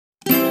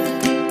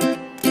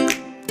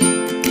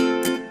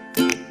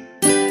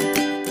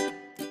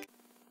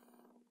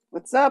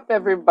What's up,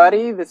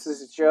 everybody? This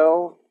is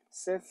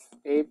Joseph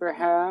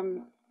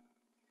Abraham,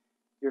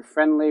 your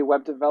friendly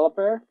web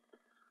developer.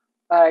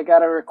 I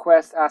got a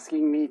request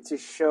asking me to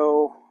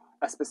show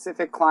a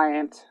specific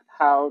client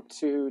how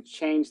to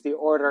change the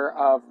order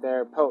of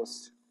their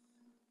post.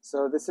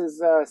 So this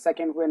is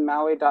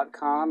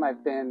secondwindmaui.com.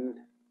 I've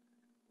been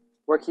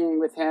working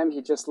with him.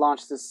 He just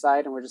launched this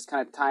site, and we're just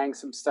kind of tying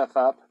some stuff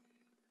up.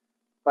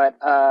 But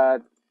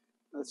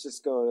let's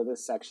just go to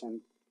this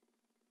section.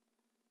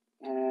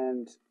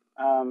 And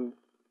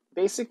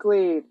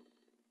basically,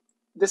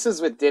 this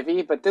is with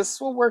Divi, but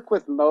this will work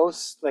with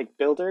most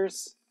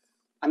builders.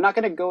 I'm not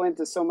going to go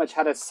into so much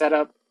how to set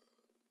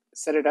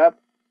it up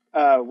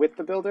with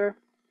the builder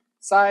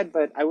side,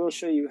 but I will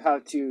show you how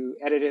to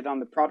edit it on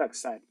the product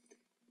side.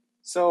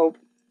 So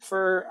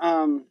for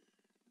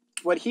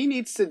what he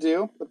needs to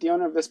do, what the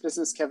owner of this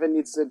business, Kevin,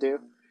 needs to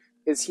do,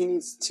 is he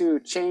needs to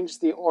change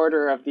the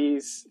order of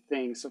these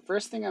things. So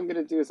first thing I'm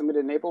going to do is I'm going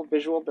to enable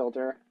Visual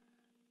Builder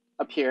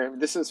up here.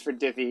 This is for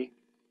Divi.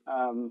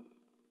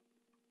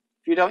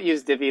 If you don't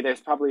use Divi, there's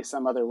probably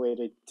some other way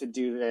to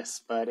do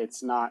this, but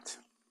it's not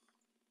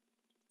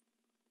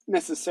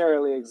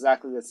necessarily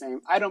exactly the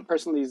same. I don't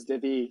personally use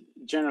Divi,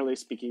 generally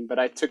speaking, but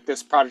I took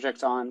this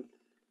project on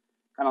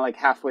kind of like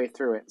halfway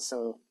through it,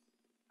 so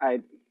I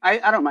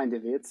don't mind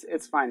Divi.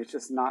 It's fine. It's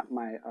just not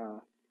my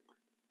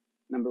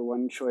number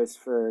one choice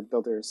for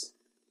builders.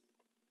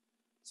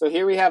 So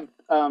here we have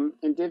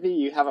in Divi,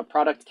 you have a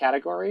product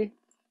category,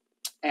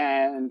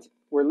 and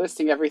we're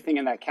listing everything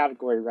in that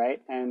category,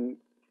 right? And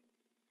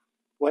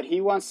what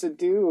he wants to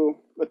do,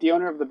 what the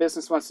owner of the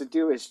business wants to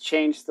do, is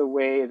change the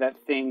way that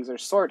things are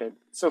sorted.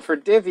 So for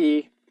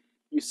Divi,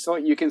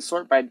 you can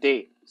sort by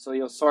date. So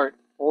you'll sort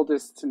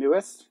oldest to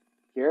newest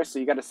here. So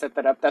you got to set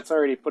that up. That's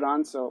already put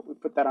on. So we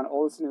put that on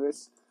oldest to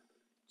newest.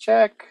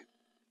 Check.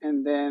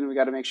 And then we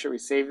got to make sure we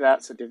save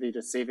that. So Divi,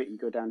 just save it. You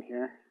go down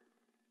here.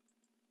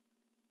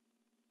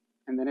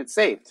 And then it's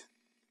saved.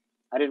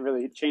 I didn't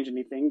really change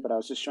anything, but I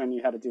was just showing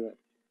you how to do it.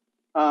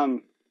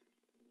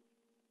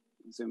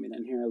 Zooming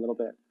in here a little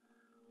bit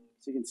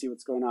so you can see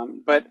what's going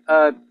on. But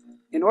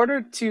in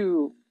order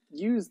to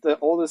use the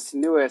oldest to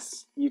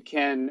newest, you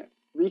can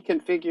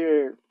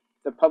reconfigure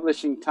the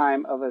publishing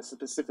time of a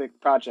specific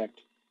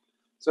project.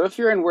 So if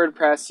you're in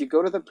WordPress, you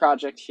go to the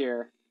project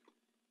here.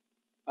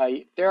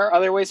 There are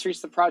other ways to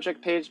reach the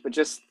project page, but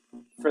just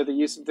for the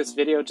use of this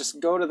video, just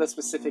go to the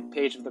specific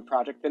page of the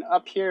project. Then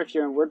up here, if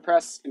you're in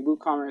WordPress and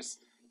WooCommerce,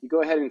 you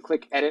go ahead and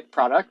click Edit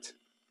Product.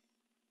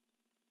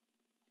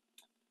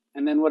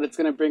 And then what it's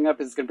going to bring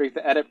up is it's going to bring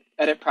the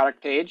edit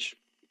product page.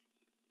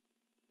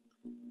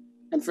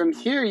 And from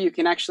here, you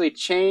can actually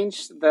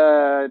change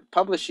the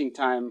publishing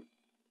time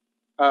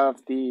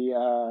of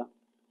the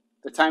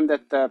time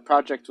that the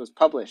project was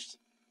published.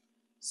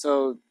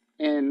 So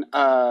in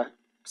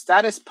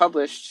status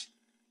published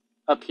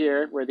up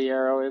here, where the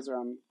arrow is, or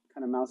I'm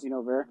kind of mousing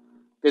over,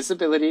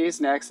 visibility is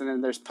next, and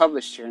then there's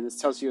published here, and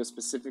this tells you a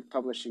specific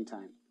publishing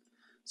time.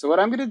 So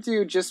what I'm going to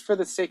do, just for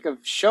the sake of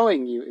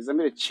showing you, is I'm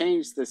going to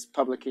change this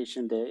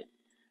publication date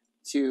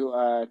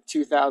to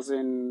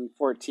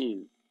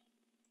 2014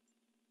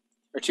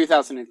 or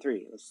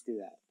 2003. Let's do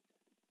that.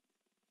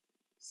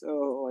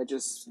 So I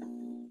just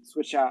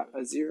switch out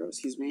a 0,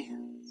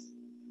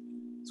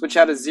 switch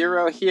out a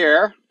 0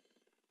 here,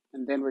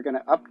 and then we're going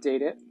to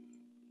update it.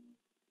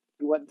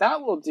 And what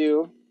that will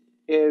do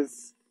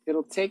is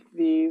it'll take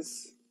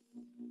these,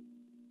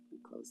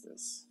 close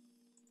this.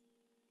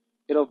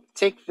 It'll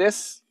take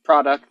this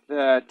product,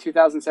 the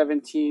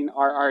 2017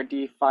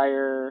 RRD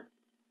Fire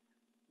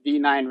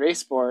V9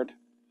 race board,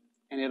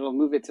 and it'll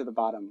move it to the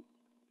bottom.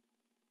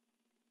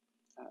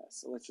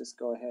 So let's just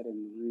go ahead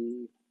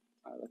and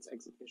let's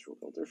exit Visual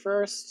Builder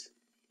first.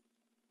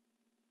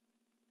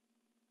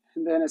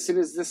 And then as soon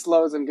as this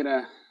loads, I'm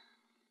gonna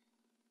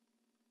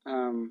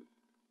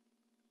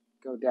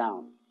go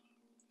down.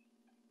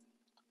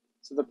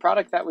 So the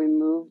product that we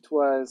moved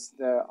was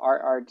the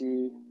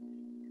RRD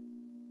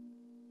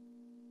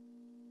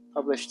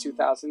published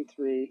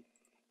 2003.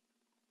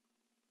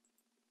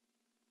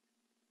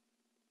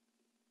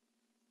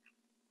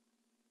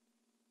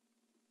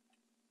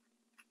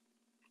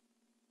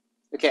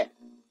 Okay,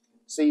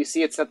 so you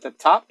see it's at the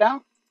top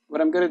now.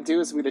 What I'm going to do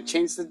is I'm going to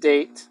change the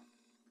date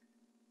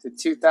to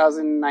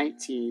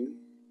 2019.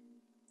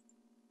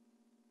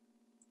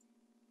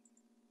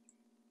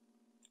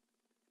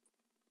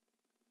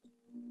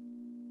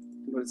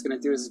 And what it's going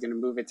to do is it's going to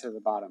move it to the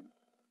bottom.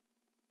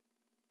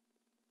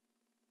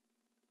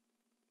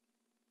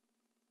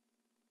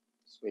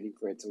 Waiting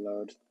for it to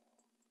load.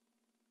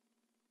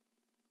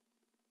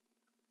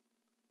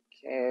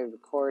 Okay,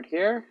 record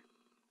here.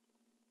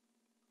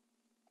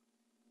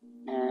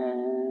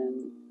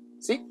 And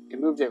see, it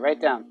moved it right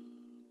down.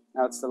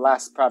 Now it's the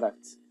last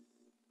product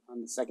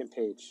on the second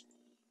page.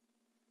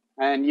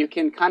 And you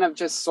can kind of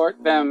just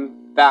sort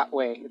them that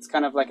way. It's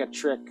kind of like a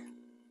trick.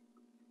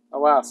 Oh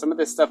wow, some of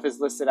this stuff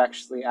is listed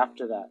actually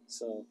after that.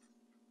 So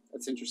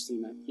that's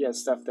interesting that he has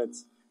stuff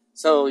that's...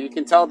 So you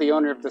can tell the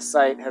owner of the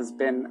site has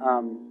been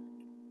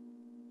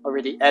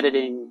already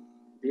editing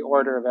the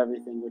order of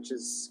everything, which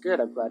is good.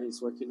 I'm glad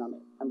he's working on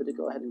it. I'm going to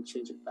go ahead and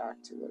change it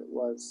back to what it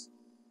was,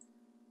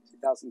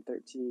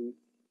 2013,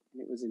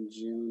 and it was in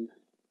June.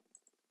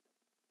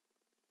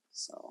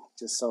 So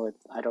just so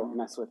I don't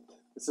mess with,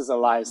 this is a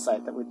live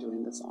site that we're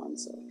doing this on,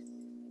 so.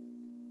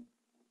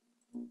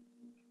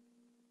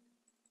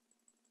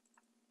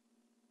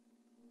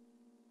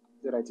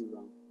 What did I do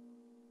wrong?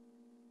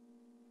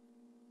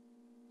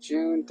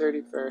 June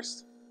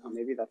 31st. Oh,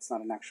 maybe that's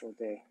not an actual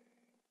day.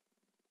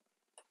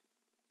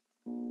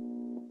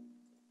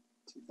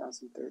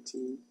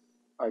 2013.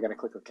 Oh, I gotta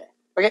click OK.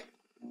 Okay.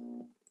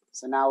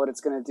 So now what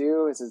it's gonna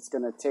do is it's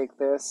gonna take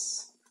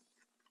this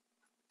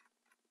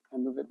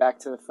and move it back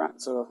to the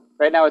front. So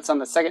right now it's on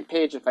the second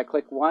page. If I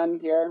click 1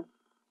 here,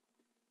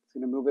 it's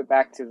gonna move it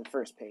back to the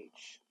first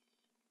page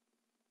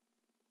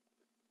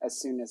as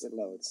soon as it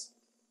loads.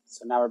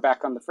 So now we're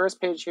back on the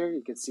first page here.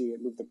 You can see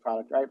it moved the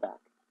product right back.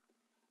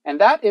 And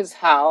that is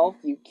how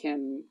you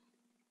can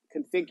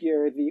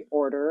configure the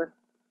order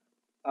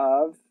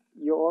of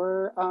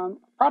your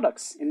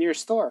products in your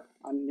store,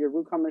 on your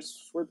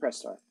WooCommerce WordPress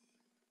store.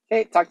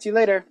 Okay, talk to you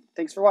later.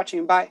 Thanks for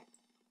watching. Bye.